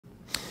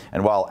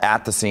And while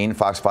at the scene,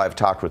 Fox 5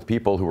 talked with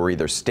people who were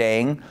either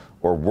staying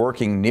or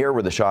working near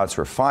where the shots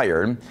were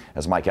fired.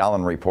 As Mike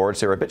Allen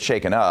reports, they were a bit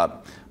shaken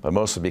up, but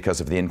mostly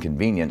because of the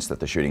inconvenience that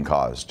the shooting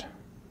caused.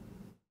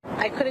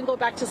 I couldn't go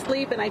back to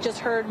sleep, and I just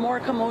heard more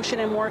commotion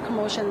and more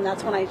commotion.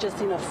 That's when I just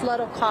seen a flood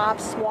of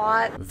cops,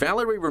 SWAT.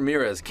 Valerie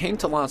Ramirez came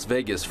to Las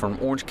Vegas from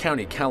Orange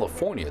County,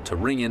 California to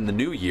ring in the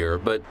new year,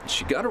 but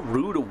she got a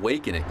rude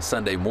awakening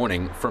Sunday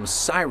morning from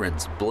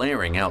sirens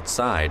blaring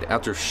outside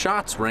after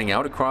shots rang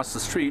out across the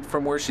street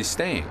from where she's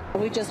staying.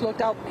 We just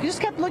looked out, we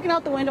just kept looking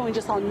out the window and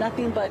just saw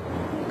nothing but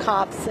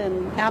cops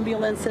and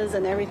ambulances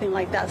and everything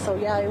like that. So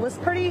yeah, it was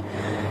pretty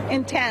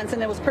intense,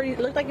 and it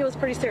looked like it was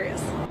pretty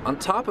serious. On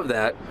top of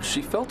that,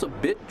 she felt a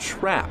bit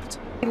trapped.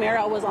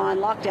 Marriott was on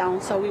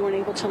lockdown, so we weren't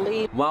able to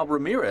leave. While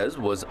Ramirez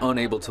was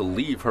unable to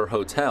leave her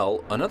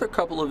hotel, another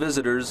couple of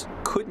visitors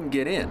couldn't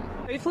get in.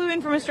 We flew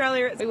in from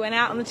Australia. We went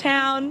out in the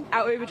town.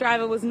 Our Uber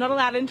driver was not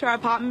allowed into our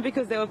apartment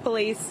because there were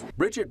police.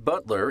 Bridget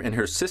Butler and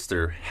her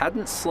sister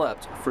hadn't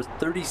slept for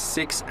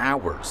 36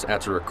 hours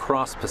after a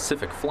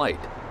cross-Pacific flight.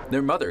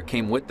 Their mother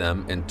came with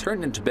them and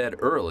turned into bed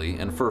early,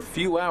 and for a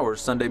few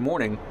hours Sunday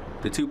morning,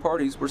 the two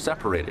parties were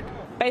separated.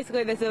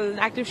 Basically, there was an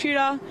active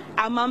shooter.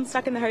 Our mum's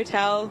stuck in the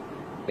hotel.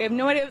 We have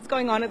no idea what's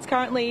going on. It's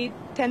currently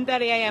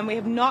 10:30 a.m. We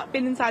have not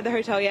been inside the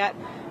hotel yet.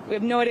 We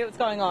have no idea what's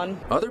going on.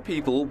 Other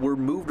people were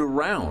moved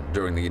around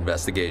during the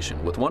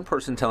investigation, with one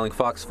person telling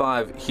Fox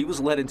 5 he was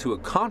led into a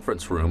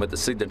conference room at the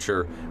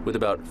Signature with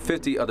about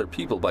 50 other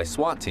people by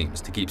SWAT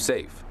teams to keep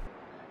safe.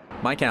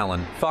 Mike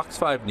Allen, Fox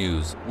 5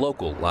 News,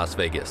 local Las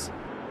Vegas.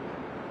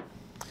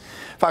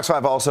 Fox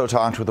 5 also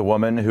talked with a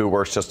woman who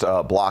works just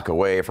a block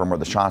away from where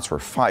the shots were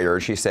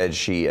fired. She said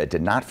she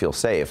did not feel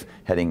safe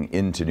heading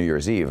into New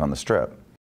Year's Eve on the Strip.